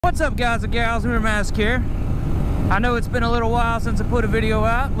What's up, guys and gals? Mirrormask here. I know it's been a little while since I put a video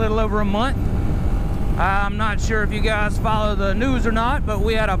out, a little over a month. I'm not sure if you guys follow the news or not, but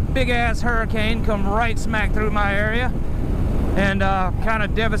we had a big ass hurricane come right smack through my area and kind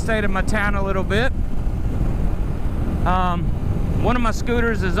of devastated my town a little bit. One of my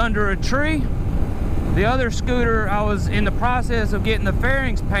scooters is under a tree. The other scooter, I was in the process of getting the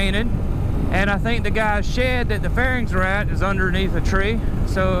fairings painted, and I think the guy's shed that the fairings are at is underneath a tree,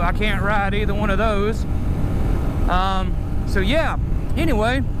 so I can't ride either one of those. So yeah,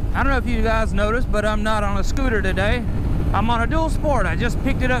 anyway, I don't know if you guys noticed, but I'm not on a scooter today. I'm on a dual sport. I just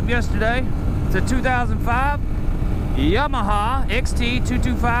picked it up yesterday. It's a 2005 Yamaha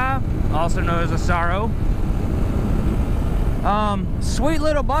Xt225, also known as a Sorrow. Sweet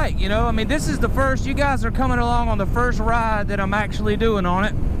little bike, you know. I mean, this is the first, you guys are coming along on the first ride that I'm actually doing on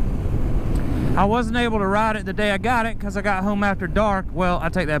it. I wasn't able to ride it the day I got it because I got home after dark. Well, I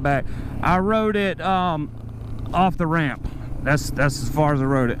take that back. I rode it off the ramp. That's as far as I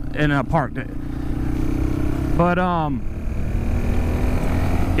rode it, and I parked it. But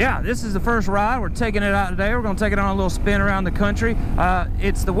yeah, this is the first ride. We're taking it out today. We're gonna take it on a little spin around the country.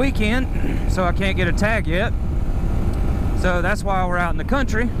 It's the weekend, so I can't get a tag yet. So that's why we're out in the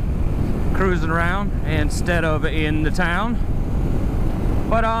country, cruising around instead of in the town.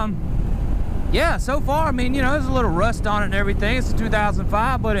 But yeah, so far, I mean, you know, there's a little rust on it and everything. It's a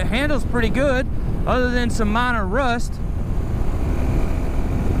 2005, but it handles pretty good, other than some minor rust.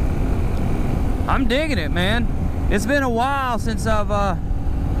 I'm digging it, man. It's been a while since I've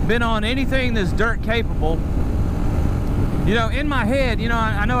been on anything that's dirt capable. You know, in my head, you know,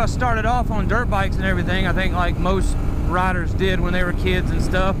 I know I started off on dirt bikes and everything, I think like most riders did when they were kids and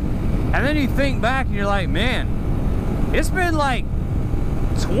stuff. And then you think back and you're like, man, it's been like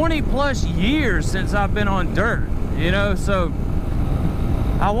 20 plus years since I've been on dirt, you know. So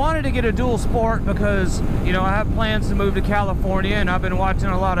I wanted to get a dual sport because, you know, I have plans to move to California, and I've been watching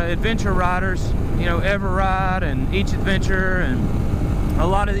a lot of adventure riders, you know, Everride and Each Adventure, and a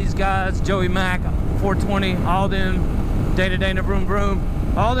lot of these guys, Joey Mack, 420, all them, Dana Vroom Vroom,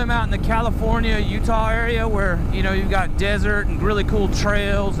 all them out in the California, Utah area where, you know, you've got desert and really cool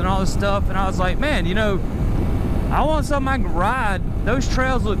trails and all this stuff. And I was like, man, you know, I want something I can ride. Those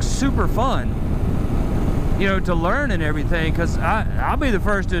trails look super fun, you know, to learn and everything, because I'll be the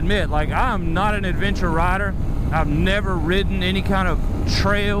first to admit, like, I'm not an adventure rider. I've never ridden any kind of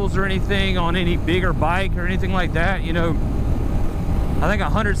trails or anything on any bigger bike or anything like that, you know. I think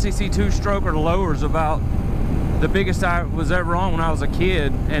 100cc two-stroke or lower is about the biggest I was ever on when I was a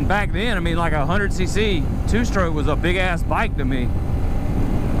kid. And back then, I mean, like 100cc two-stroke was a big-ass bike to me.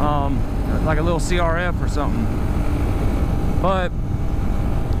 Like a little CRF or something. But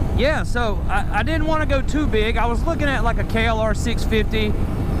yeah, so I didn't want to go too big. I was looking at like a KLR 650.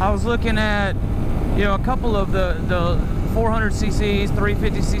 I was looking at, you know, a couple of the 400cc's,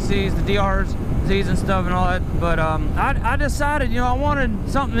 350cc's, the DRZs and stuff and all that. But I decided, you know, I wanted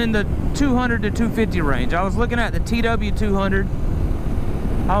something in the 200 to 250 range. I was looking at the TW200.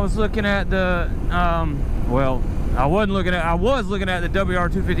 I was looking at the well, I was looking at the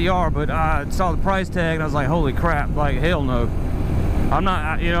WR250R, but I saw the price tag and I was like, holy crap, like, hell no. I'm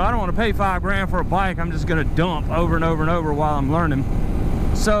not, you know, I don't want to pay $5 grand for a bike I'm just gonna dump over and over and over while I'm learning.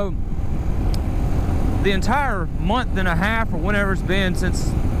 So the entire month and a half or whenever it's been since,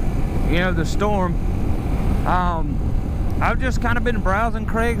 you know, the storm, I've just kind of been browsing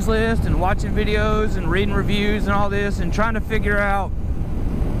Craigslist and watching videos and reading reviews and all this and trying to figure out,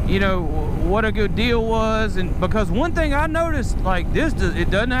 you know, what a good deal was. And because one thing I noticed, like, this, it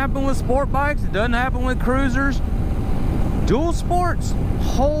doesn't happen with sport bikes, it doesn't happen with cruisers. Dual sports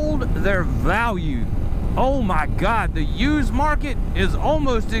hold their value. Oh my God, the used market is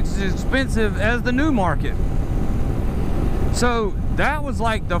almost as expensive as the new market. So that was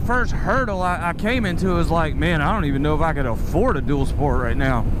like the first hurdle I came into. Was like, man, I don't even know if I could afford a dual sport right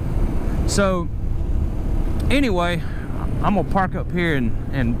now. So anyway, I'm gonna park up here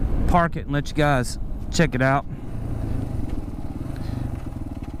and park it and let you guys check it out.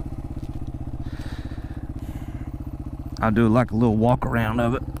 I'll do like a little walk around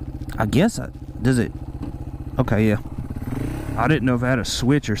of it. I guess does it? Okay, yeah. I didn't know if I had a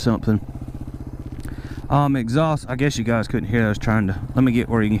switch or something. Exhaust, I guess you guys couldn't hear. I was trying to, let me get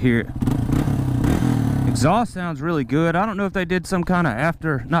where you can hear it. Exhaust sounds really good. I don't know if they did some kind of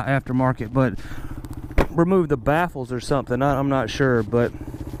not aftermarket, but remove the baffles or something. I'm not sure, but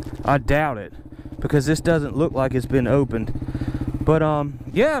I doubt it because this doesn't look like it's been opened. But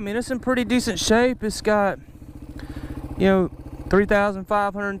yeah, I mean, it's in pretty decent shape. It's got, you know,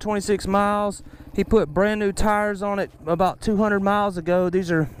 3,526 miles. He put brand new tires on it about 200 miles ago. These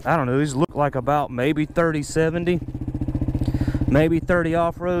are, I don't know, these look like about maybe 30/70, maybe 30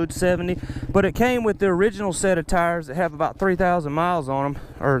 off-road 70, but it came with the original set of tires that have about 3,000 miles on them,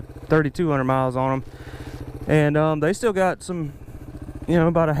 or 3,200 miles on them, and they still got some, you know,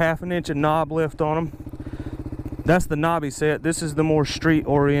 about a ½ inch of knob lift on them. That's the knobby set. This is the more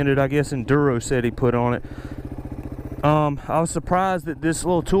street-oriented, I guess, enduro set he put on it. I was surprised that this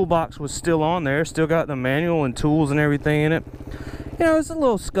little toolbox was still on there. Still got the manual and tools and everything in it. You know, it's a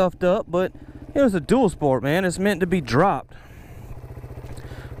little scuffed up, but it was a dual sport, man. It's meant to be dropped.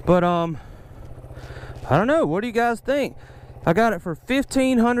 But I don't know. What do you guys think? I got it for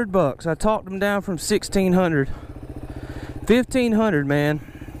 1,500 bucks. I talked them down from 1,600. 1,500, man,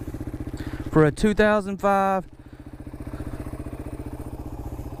 for a 2005.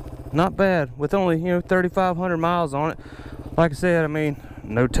 Not bad, with only, you know, 3,500 miles on it. Like I said, I mean,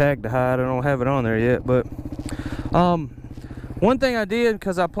 no tag to hide. I don't have it on there yet, but one thing I did,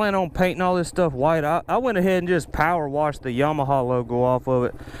 because I plan on painting all this stuff white, I went ahead and just power washed the Yamaha logo off of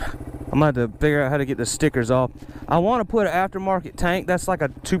it. I'm gonna have to figure out how to get the stickers off. I want to put an aftermarket tank. That's like a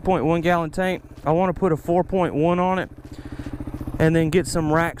 2.1 gallon tank. I want to put a 4.1 on it, and then get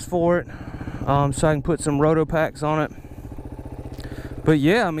some racks for it, so I can put some roto packs on it. But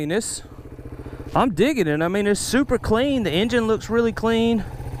yeah, I mean, I'm digging it. I mean, it's super clean. The engine looks really clean.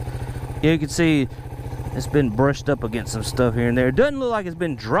 Yeah, you can see it's been brushed up against some stuff here and there. It doesn't look like it's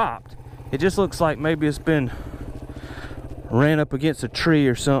been dropped. It just looks like maybe it's been ran up against a tree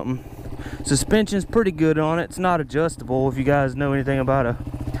or something. Suspension's pretty good on it. It's not adjustable. If you guys know anything about a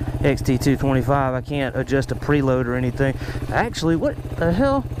Xt225, I can't adjust a preload or anything. Actually, what the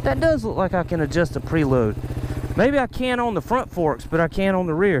hell? That does look like I can adjust a preload. Maybe I can on the front forks, but I can't on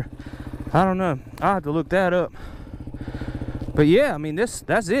the rear. I don't know. I'll have to look that up. But yeah, I mean, that's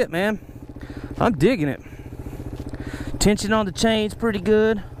it, man. I'm digging it. Tension on the chain's pretty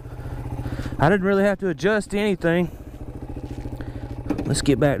good. I didn't really have to adjust anything. Let's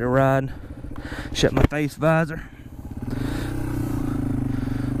get back to riding. Shut my face visor.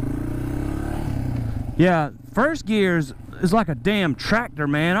 Yeah, first gear is like a damn tractor,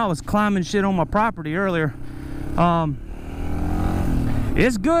 man. I was climbing shit on my property earlier.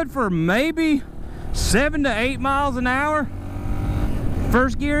 It's good for maybe 7 to 8 miles an hour.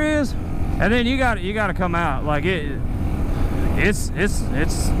 First gear is, and then you got to come out like that's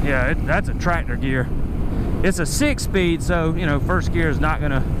a tractor gear. It's a 6-speed, so you know, first gear is not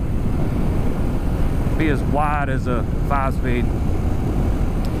gonna be as wide as a 5-speed.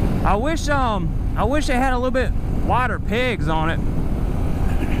 I wish it had a little bit wider pegs on it.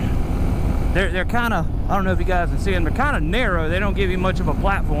 They're kind of, I don't know if you guys can see them, they're kind of narrow. They don't give you much of a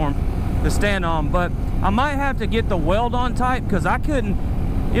platform to stand on, but I might have to get the weld-on type, because I couldn't,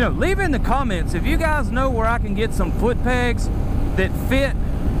 you know, leave in the comments if you guys know where I can get some foot pegs that fit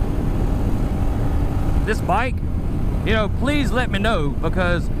this bike. You know, please let me know,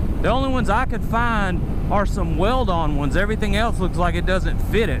 because the only ones I could find are some weld-on ones. Everything else looks like it doesn't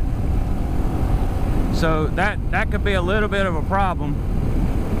fit it. So that could be a little bit of a problem,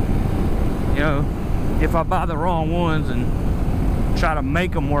 you know, if I buy the wrong ones and try to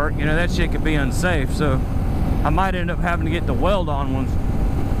make them work. You know, that shit could be unsafe, so I might end up having to get the weld-on ones.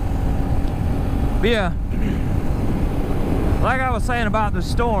 But yeah, like I was saying about the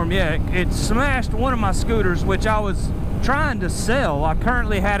storm, yeah, it smashed one of my scooters, which I was trying to sell. I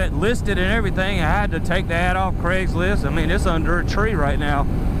currently had it listed and everything. I had to take the ad off Craigslist. I mean, it's under a tree right now.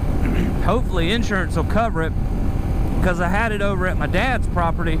 Hopefully insurance will cover it, because I had it over at my dad's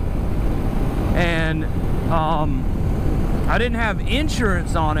property, and I didn't have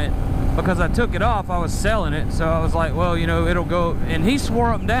insurance on it because I took it off. I was selling it, so I was like, well, you know, it'll go, and he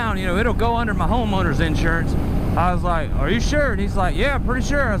swore up and down, you know, it'll go under my homeowner's insurance. I was like, are you sure? And he's like, yeah, pretty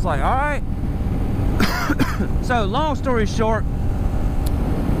sure. I was like, all right. So long story short,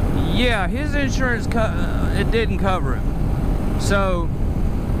 yeah, his insurance it didn't cover it. So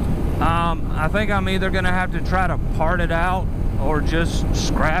I think I'm either gonna have to try to part it out or just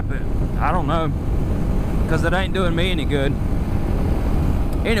scrap it. I don't know, because it ain't doing me any good.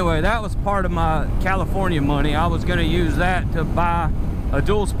 Anyway, that was part of my California money. I was gonna use that to buy a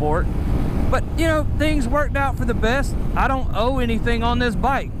dual sport, but you know, things worked out for the best. I don't owe anything on this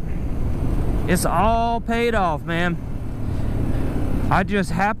bike. It's all paid off, man. I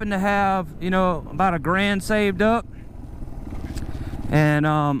just happen to have, you know, about $1,000 saved up, and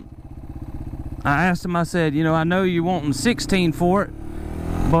I asked him, I said, you know, I know you wanting 16 for it,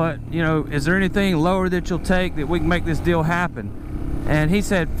 but you know, is there anything lower that you'll take that we can make this deal happen? And he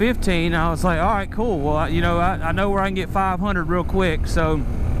said 15. I was like, all right, cool. Well, you know, I know where I can get 500 real quick. So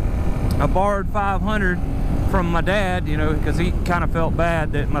I borrowed 500 from my dad, you know, because he kind of felt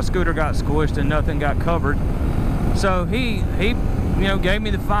bad that my scooter got squished and nothing got covered. So he you know, gave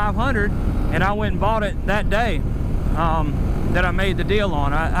me the 500, and I went and bought it that day that I made the deal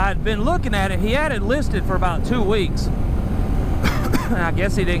on. I'd been looking at it. He had it listed for about 2 weeks. I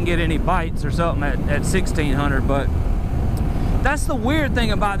guess he didn't get any bites or something at 1,600, but that's the weird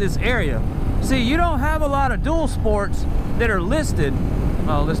thing about this area. See, you don't have a lot of dual sports that are listed.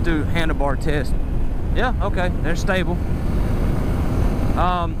 Oh, let's do handlebar test. Yeah, okay, they're stable.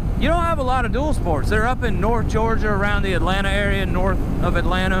 You don't have a lot of dual sports. They're up in North Georgia, around the Atlanta area, north of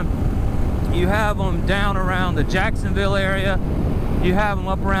Atlanta. You have them down around the Jacksonville area. You have them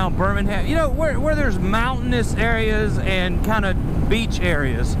up around Birmingham. You know, where there's mountainous areas and kind of beach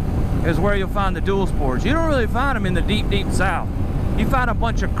areas is where you'll find the dual sports. You don't really find them in the deep, deep south. You find a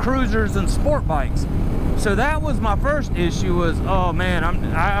bunch of cruisers and sport bikes. So that was my first issue, was, oh man,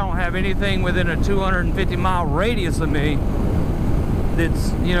 I don't have anything within a 250-mile radius of me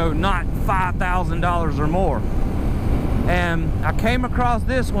that's, you know, not $5,000 or more. And I came across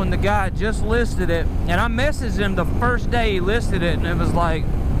this one. The guy just listed it, and I messaged him the first day he listed it, and it was like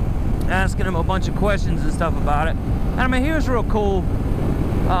asking him a bunch of questions and stuff about it. And I mean, he was real cool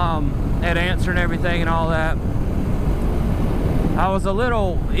at answering everything and all that. I was a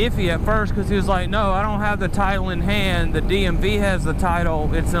little iffy at first because he was like, no, I don't have the title in hand. The DMV has the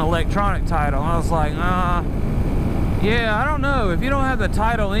title. It's an electronic title. And I was like, yeah, I don't know. If you don't have the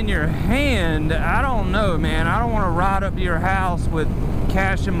title in your hand, I don't know, man. I don't want to ride up to your house with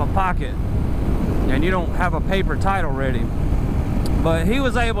cash in my pocket and you don't have a paper title ready. But he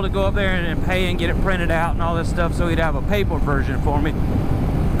was able to go up there and pay and get it printed out and all this stuff, so he'd have a paper version for me.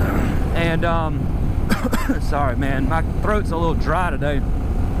 And sorry, man, my throat's a little dry today.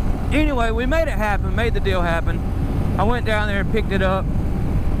 Anyway, we made it happen, made the deal happen. I went down there and picked it up.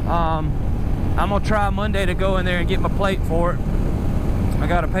 I'm gonna try Monday to go in there and get my plate for it. I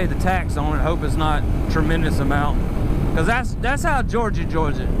gotta pay the tax on it. Hope it's not a tremendous amount, because that's how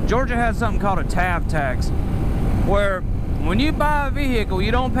Georgia has something called a tab tax, where when you buy a vehicle,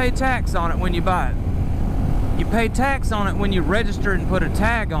 you don't pay tax on it when you buy it. You pay tax on it when you register and put a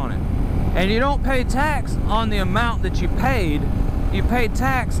tag on it. And you don't pay tax on the amount that you paid. You pay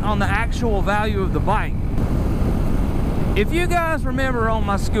tax on the actual value of the bike. If you guys remember on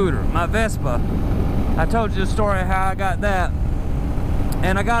my scooter, my Vespa, I told you the story of how I got that.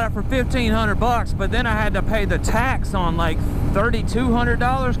 And I got it for 1,500 bucks, but then I had to pay the tax on like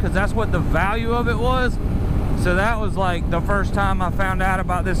 $3,200 because that's what the value of it was. So that was like the first time I found out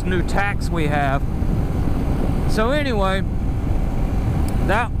about this new tax we have. So anyway,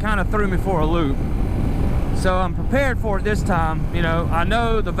 that kind of threw me for a loop. So I'm prepared for it this time. You know, I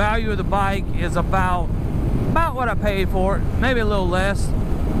know the value of the bike is about what I paid for it, maybe a little less.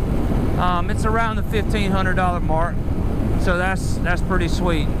 It's around the $1,500 mark, so that's pretty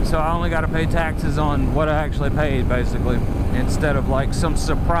sweet. So I only got to pay taxes on what I actually paid, basically, instead of like some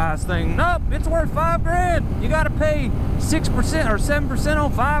surprise thing. Nope, it's worth $5 grand. You got to pay 6% or 7%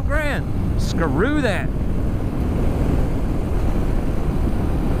 on $5 grand. Screw that.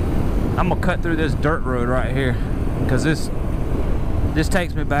 I'm gonna cut through this dirt road right here, because this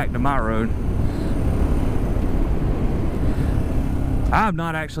takes me back to my road. I've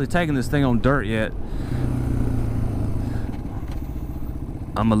not actually taken this thing on dirt yet.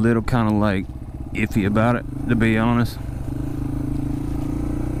 I'm a little kind of like iffy about it, to be honest.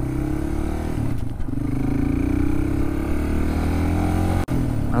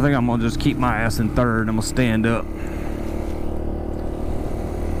 I think I'm gonna just keep my ass in third. I'm gonna stand up.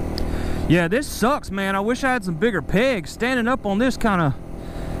 Yeah, this sucks, man. I wish I had some bigger pegs. Standing up on this kind of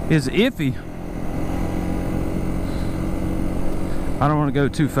is iffy. I don't want to go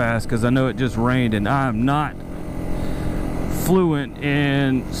too fast because I know it just rained and I'm not fluent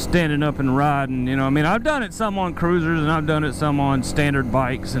in standing up and riding. You know, I mean, I've done it some on cruisers and I've done it some on standard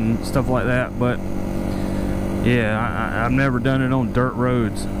bikes and stuff like that, but yeah, I've never done it on dirt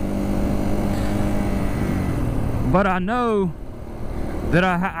roads. But I know that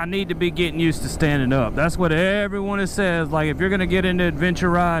I need to be getting used to standing up. That's what everyone says. Like, if you're gonna get into adventure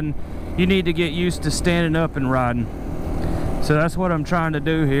riding, you need to get used to standing up and riding. So that's what I'm trying to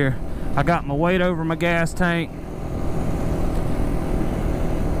do here. I got my weight over my gas tank.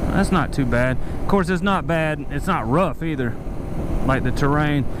 That's not too bad. Of course, it's not bad. It's not rough either, like the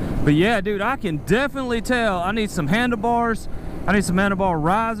terrain. But yeah, dude, I can definitely tell I need some handlebars. I need some handlebar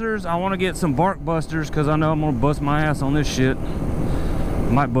risers. I want to get some bark busters because I know I'm gonna bust my ass on this shit.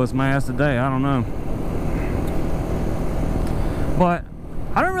 Might bust my ass today, I don't know. But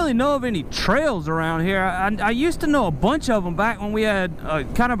I don't really really know of any trails around here. I used to know a bunch of them back when we had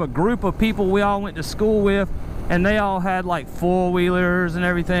kind of a group of people we all went to school with, and they all had like four-wheelers and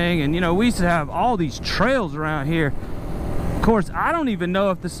everything, and you know, we used to have all these trails around here. Of course, I don't even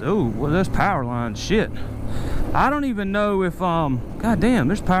know if this, oh, well, there's power lines, shit. I don't even know if, god damn,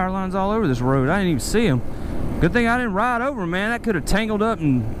 there's power lines all over this road. I didn't even see them. Good thing I didn't ride over them, man. That could have tangled up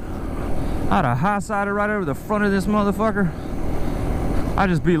and I'd have high-sided right over the front of this motherfucker. I'd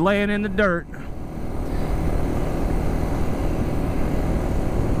just be laying in the dirt.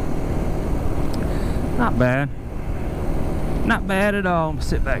 Not bad. Not bad at all. I'm gonna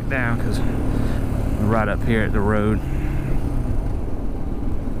sit back down because we're right up here at the road.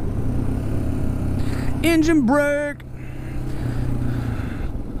 Engine brake.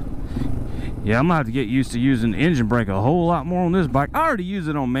 Yeah, I'm gonna have to get used to using the engine brake a whole lot more on this bike. I already use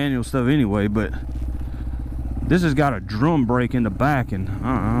it on manual stuff anyway, but this has got a drum brake in the back, and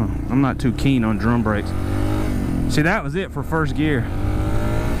I'm not too keen on drum brakes. See, that was it for first gear.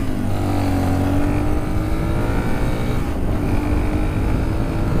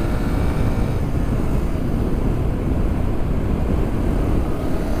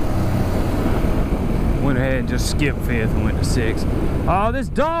 Went ahead and just skipped fifth and went to sixth. Oh, this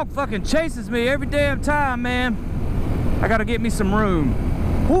dog fucking chases me every damn time, man. I gotta get me some room.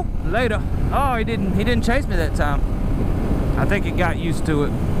 Whoop, later. Oh, he didn't chase me that time. I think it got used to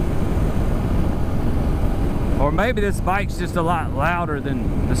it. Or maybe this bike's just a lot louder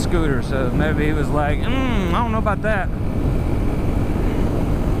than the scooter, so maybe he was like, I don't know about that.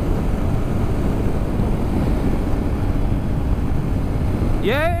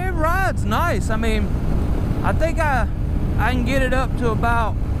 Yeah, it rides nice. I mean, I think I can get it up to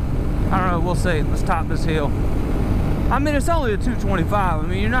about, I don't know, we'll see. Let's top this hill. I mean, it's only a 225. I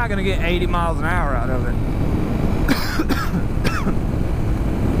mean, you're not going to get 80 miles an hour out of it.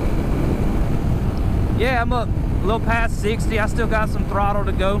 Yeah, I'm up a little past 60. I still got some throttle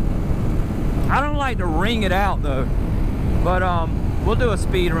to go. I don't like to ring it out, though. But we'll do a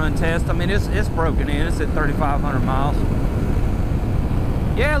speed run test. I mean, it's broken in. It's at 3,500 miles.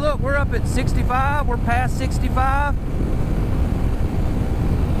 Yeah, look, we're up at 65. We're past 65.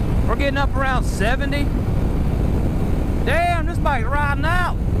 We're getting up around 70. Damn, this bike's riding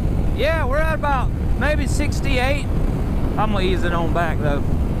out. Yeah, we're at about maybe 68. I'm gonna ease it on back though.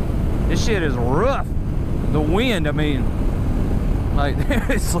 This shit is rough. The wind, I mean, like,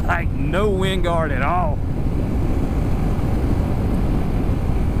 it's like no wind guard at all.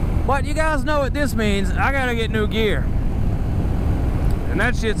 But you guys know what this means. I gotta get new gear. And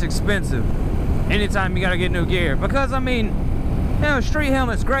that shit's expensive anytime you gotta get new gear. Because, I mean, you know, street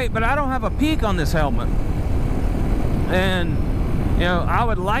helmet's great, but I don't have a peak on this helmet. And, you know, I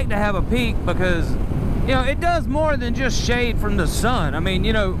would like to have a peak because, you know, it does more than just shade from the sun. I mean,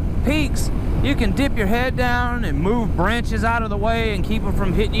 you know, peaks, you can dip your head down and move branches out of the way and keep them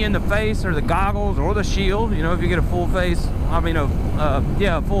from hitting you in the face, or the goggles or the shield. You know, if you get a full face, I mean,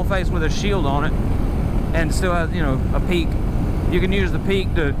 yeah, a full face with a shield on it and still has, you know, a peak. You can use the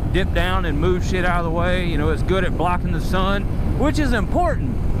peak to dip down and move shit out of the way. You know, it's good at blocking the sun, which is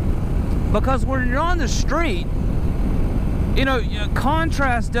important because when you're on the street, you know,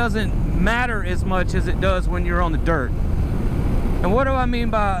 contrast doesn't matter as much as it does when you're on the dirt. And what do I mean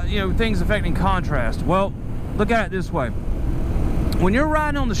by, you know, things affecting contrast? Well, look at it this way. When you're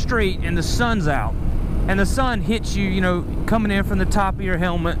riding on the street and the sun's out and the sun hits you, you know, coming in from the top of your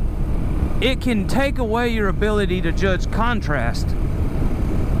helmet, it can take away your ability to judge contrast,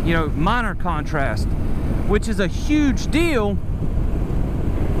 you know, minor contrast, which is a huge deal.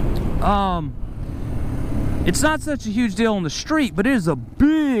 It's not such a huge deal on the street, but it is a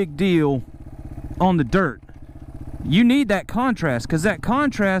big deal on the dirt. You need that contrast, because that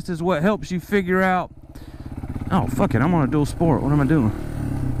contrast is what helps you figure out, oh, fuck it, I'm on a dual sport. What am I doing?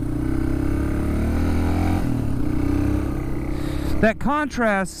 That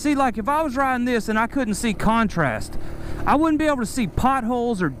contrast, see, like if I was riding this and I couldn't see contrast, I wouldn't be able to see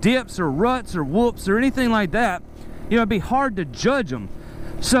potholes or dips or ruts or whoops or anything like that. You know, it'd be hard to judge them.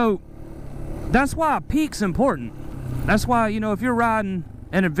 So that's why a peak's important. That's why, you know, if you're riding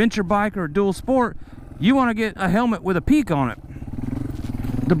an adventure bike or a dual sport, you want to get a helmet with a peak on it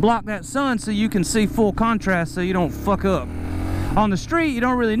to block that sun so you can see full contrast so you don't fuck up. On the street, you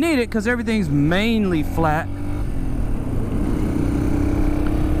don't really need it because everything's mainly flat.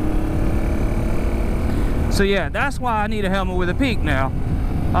 So yeah, that's why I need a helmet with a peak now.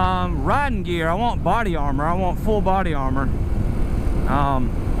 Riding gear, I want body armor. I want full body armor.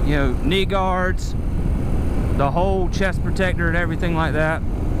 You know, knee guards, the whole chest protector and everything like that.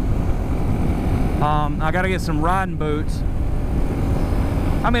 I gotta get some riding boots.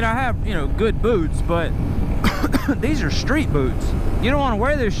 I mean, I have, you know, good boots, but these are street boots. You don't want to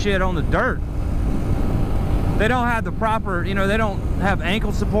wear this shit on the dirt. They don't have the proper, you know, they don't have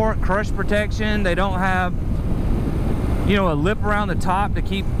ankle support, crush protection. They don't have, you know, a lip around the top to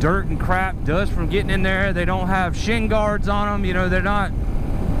keep dirt and crap, dust from getting in there. They don't have shin guards on them. You know, they're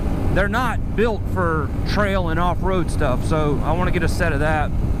not built for trail and off-road stuff. So I want to get a set of that.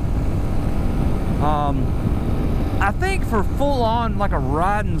 I think for full-on like a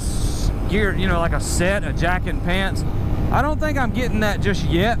riding gear, you know, like a set, a jacket and pants, I don't think I'm getting that just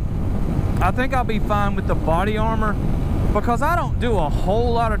yet. I think I'll be fine with the body armor because I don't do a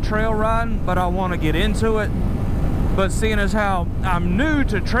whole lot of trail riding, but I want to get into it. But seeing as how I'm new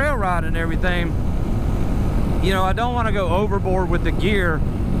to trail riding and everything, you know, I don't want to go overboard with the gear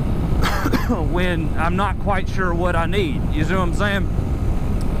when I'm not quite sure what I need. You see what I'm saying?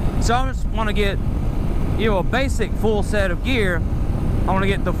 So I just want to get, you know, a basic full set of gear. I want to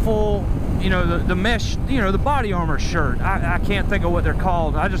get the full, you know, the mesh, you know, the body armor shirt. I can't think of what they're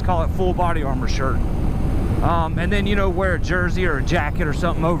called. I just call it full body armor shirt. And then, you know, wear a jersey or a jacket or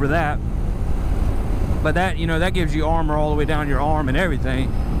something over that. But that, you know, that gives you armor all the way down your arm and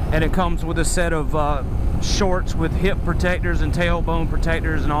everything. And it comes with a set of shorts with hip protectors and tailbone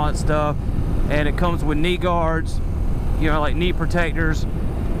protectors and all that stuff. And it comes with knee guards, you know, like knee protectors.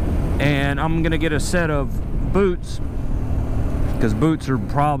 And I'm gonna get a set of boots, because boots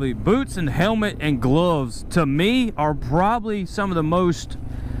and helmet and gloves to me are probably some of the most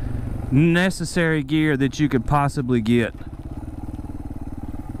necessary gear that you could possibly get.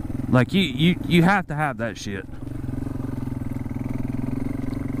 Like you have to have that shit.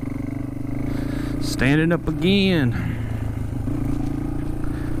 Standing up again.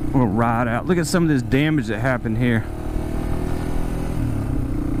 We'll ride out. Look at some of this damage that happened here.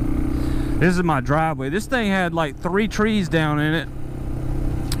 This is my driveway. This thing had like 3 trees down in it,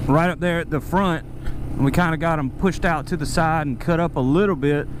 right up there at the front, and we kind of got them pushed out to the side and cut up a little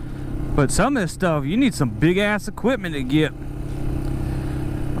bit. But some of this stuff, you need some big ass equipment to get.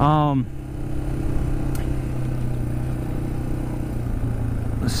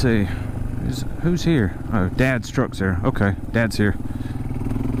 Let's see, who's here? Oh, Dad's truck's there. Okay, Dad's here.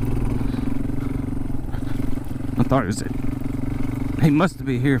 I thought it was it. He must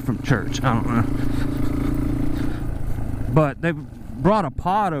be here from church. I don't know. But they brought a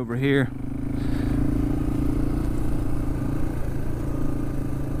pod over here.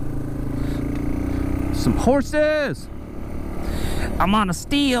 Some horses. I'm on a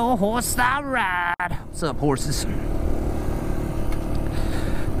steel horse I ride. What's up, horses?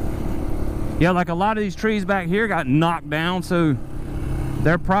 Yeah, like a lot of these trees back here got knocked down, so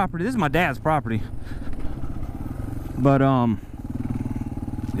their property. This is my dad's property. But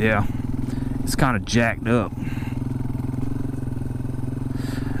yeah, it's kind of jacked up.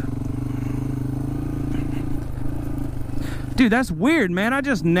 Dude, that's weird, man. I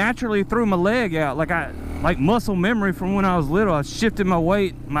just naturally threw my leg out. Like muscle memory from when I was little. I shifted my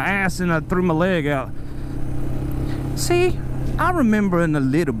weight, my ass, and I threw my leg out. See, I remember in a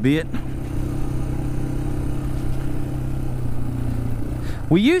little bit.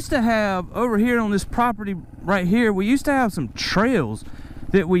 We used to have, over here on this property right here, we used to have some trails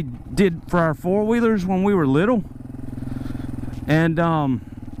that we did for our four-wheelers when we were little. And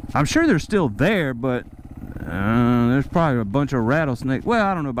I'm sure they're still there, but there's probably a bunch of rattlesnakes. Well,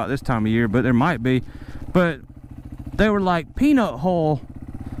 I don't know about this time of year, but there might be. But they were like peanut hull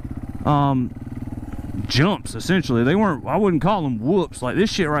jumps, essentially. They weren't, I wouldn't call them whoops. Like this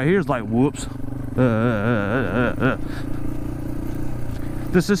shit right here is like whoops.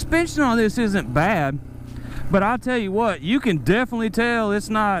 The suspension on this isn't bad, but I'll tell you what, you can definitely tell it's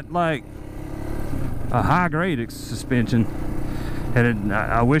not like a high-grade suspension. And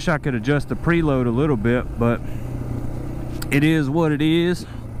I wish I could adjust the preload a little bit, but it is what it is.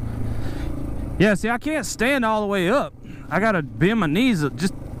 Yeah, see, I can't stand all the way up. I gotta bend my knees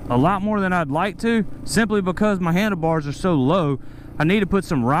just a lot more than I'd like to, simply because my handlebars are so low. I need to put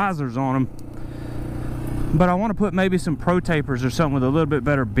some risers on them. But I want to put maybe some pro tapers or something with a little bit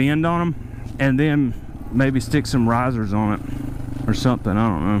better bend on them, and then maybe stick some risers on it or something. I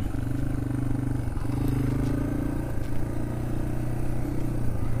don't know.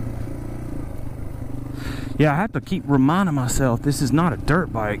 Yeah, I have to keep reminding myself this is not a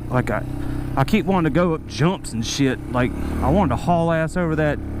dirt bike. Like I keep wanting to go up jumps and shit. Like I wanted to haul ass over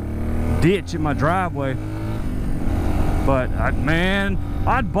that ditch in my driveway, but man,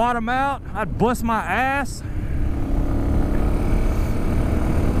 I'd bottom out, I'd bust my ass.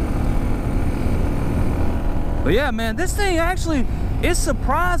 But yeah, man, this thing actually, it's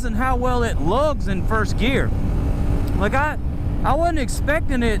surprising how well it lugs in first gear. Like I wasn't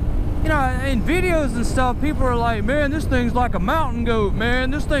expecting it. You know, in videos and stuff, people are like, man, this thing's like a mountain goat,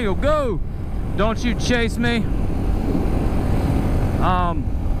 man. This thing will go. Don't you chase me.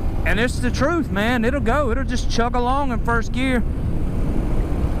 And it's the truth, man. It'll go. It'll just chug along in first gear.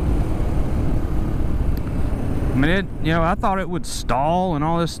 I mean, you know, I thought it would stall and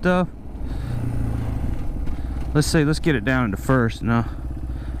all this stuff. Let's see, let's get it down into first now.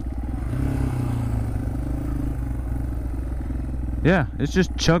 Yeah, it's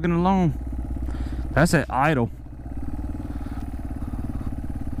just chugging along. That's at idle.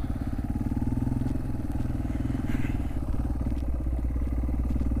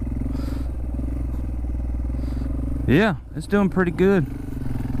 Yeah, it's doing pretty good.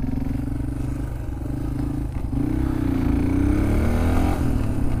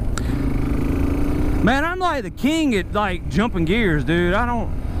 Man, I'm like the king at like jumping gears, dude.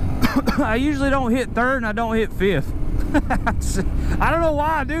 I usually don't hit third and I don't hit fifth. I don't know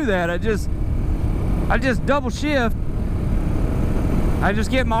why I do that. I just double shift. I just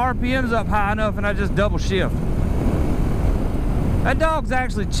get my RPMs up high enough and I just double shift. That dog's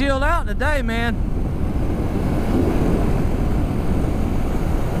actually chilled out today, man.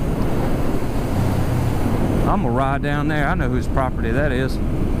 I'm gonna ride down there. I know whose property that is.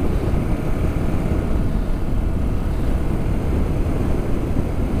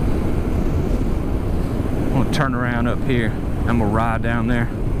 I'm gonna turn around up here. I'm gonna ride down there.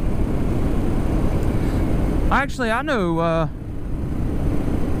 Actually, I know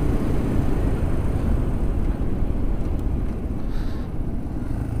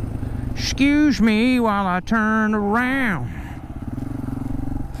excuse me while I turn around.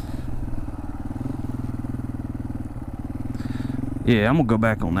 Yeah, I'm gonna go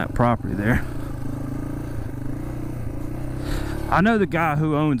back on that property there. I know the guy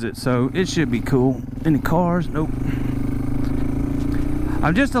who owns it, so it should be cool. Any cars? Nope.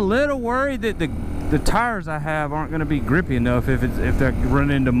 I'm just a little worried that the tires I have aren't gonna be grippy enough if they run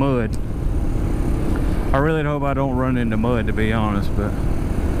into mud. I really hope I don't run into mud, to be honest, but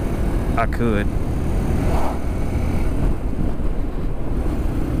I could.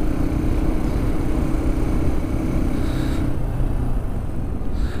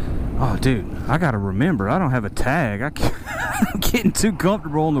 Oh, dude, I gotta remember, I don't have a tag. I'm getting too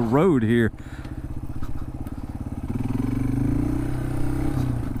comfortable on the road here.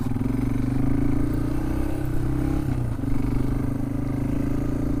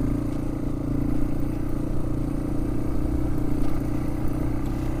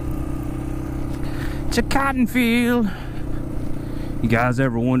 It's a cotton field. You guys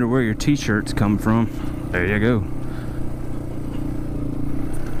ever wonder where your t-shirts come from? There you go.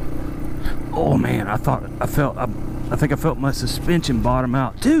 Oh man, I think I felt my suspension bottom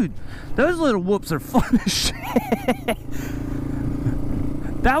out. Dude, those little whoops are fun as shit.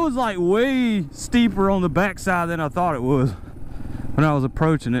 That was like way steeper on the backside than I thought it was when I was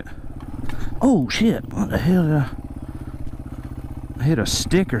approaching it. Oh shit, what the hell did I hit a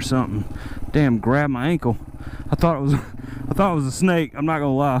stick or something. Damn, grabbed my ankle. I thought it was a snake, I'm not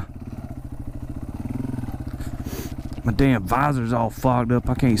gonna lie. My damn visor's all fogged up.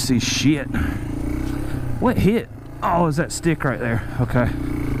 I can't see shit. What hit? Oh, is that stick right there? Okay.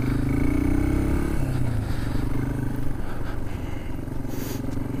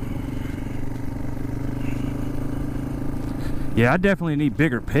 Yeah, I definitely need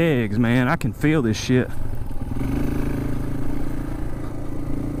bigger pegs, man. I can feel this shit.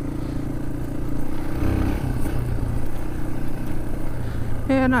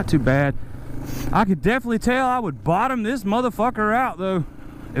 Yeah, not too bad. I could definitely tell I would bottom this motherfucker out though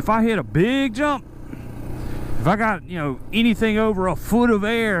if I hit a big jump. If I got, you know, anything over a foot of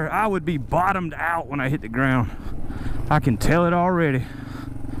air, I would be bottomed out when I hit the ground. I can tell it already.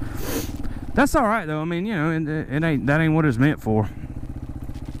 That's all right though. I mean, you know, that ain't what it's meant for.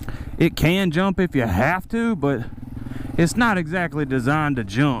 It can jump if you have to, but it's not exactly designed to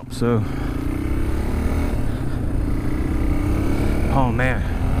jump. So, oh man,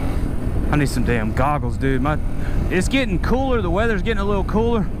 I need some damn goggles, dude. It's getting cooler. The weather's getting a little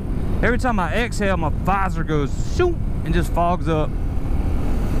cooler. Every time I exhale, my visor goes shoot and just fogs up.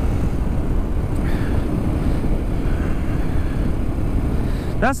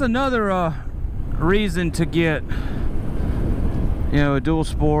 That's another reason to get, you know, a dual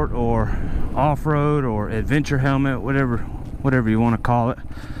sport or off-road or adventure helmet, whatever you want to call it.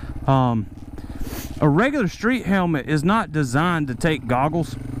 A regular street helmet is not designed to take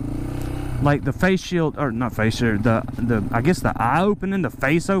goggles. Like the face shield, or not face shield, I guess the eye opening, the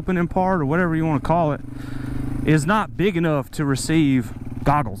face opening part, or whatever you want to call it, is not big enough to receive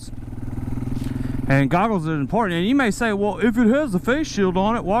goggles. And goggles are important. And you may say, well, if it has the face shield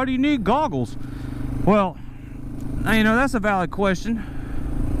on it, why do you need goggles? Well, you know, that's a valid question.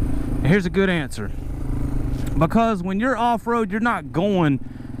 And here's a good answer. Because when you're off-road, you're not going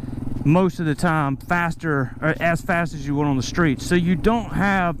most of the time faster, or as fast as you would on the street. So you don't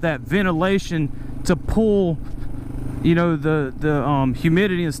have that ventilation to pull, you know, the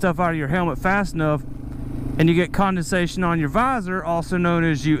humidity and stuff out of your helmet fast enough, and you get condensation on your visor, also known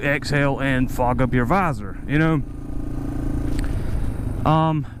as you exhale and fog up your visor, you know.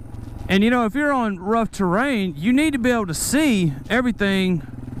 And you know, if you're on rough terrain, you need to be able to see everything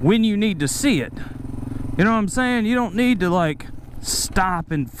when you need to see it. You know what I'm saying? You don't need to like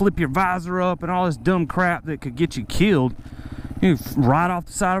stop and flip your visor up and all this dumb crap that could get you killed. You can ride off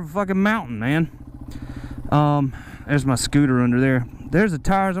the side of a fucking mountain, man. There's my scooter under there. There's the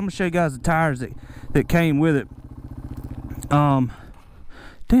tires. I'm gonna show you guys the tires that came with it. Damn,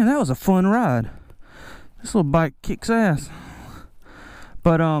 that was a fun ride. This little bike kicks ass.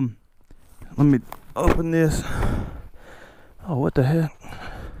 But let me open this. Oh, what the heck?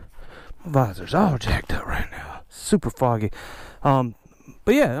 My visor's all jacked up right now. Super foggy. But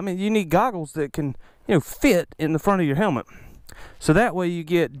yeah, I mean, you need goggles that can, you know, fit in the front of your helmet. So that way you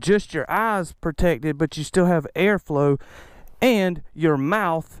get just your eyes protected, but you still have airflow, and your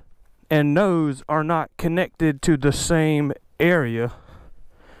mouth and nose are not connected to the same area,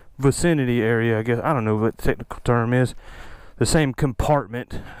 vicinity area, I guess. I don't know what the technical term is. The same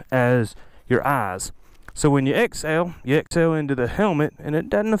compartment as your eyes. So when you exhale into the helmet, and it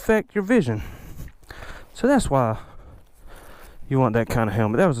doesn't affect your vision. So that's why you want that kind of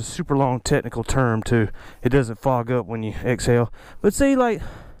helmet. That was a super long technical term too. It doesn't fog up when you exhale. But see, like,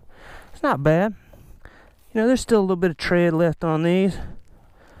 it's not bad. You know, there's still a little bit of tread left on these.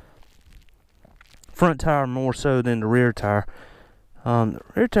 Front tire more so than the rear tire. The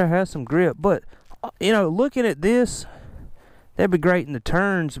rear tire has some grip, but you know, looking at this, that'd be great in the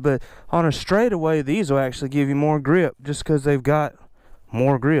turns, but on a straightaway, these will actually give you more grip just because they've got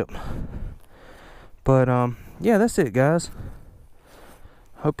more grip. But yeah, that's it, guys.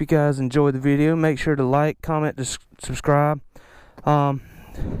 Hope you guys enjoyed the video. Make sure to like, comment, subscribe.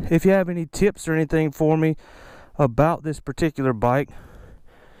 If you have any tips or anything for me about this particular bike,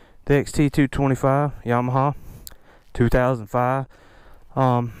 the Xt225 Yamaha 2005,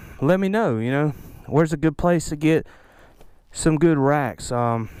 let me know. You know, where's a good place to get some good racks?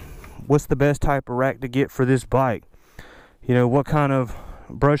 What's the best type of rack to get for this bike? You know, what kind of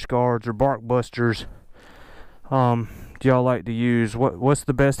brush guards or bark busters do y'all like to use? What's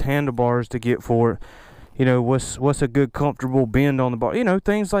the best handlebars to get for it? You know, what's a good comfortable bend on the bar? You know,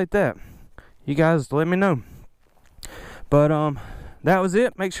 things like that. You guys let me know. But that was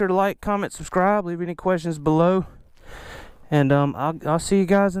it. Make sure to like, comment, subscribe, leave any questions below, and I'll see you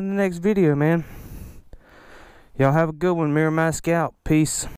guys in the next video, man. Y'all have a good one. Mirrormask out. Peace.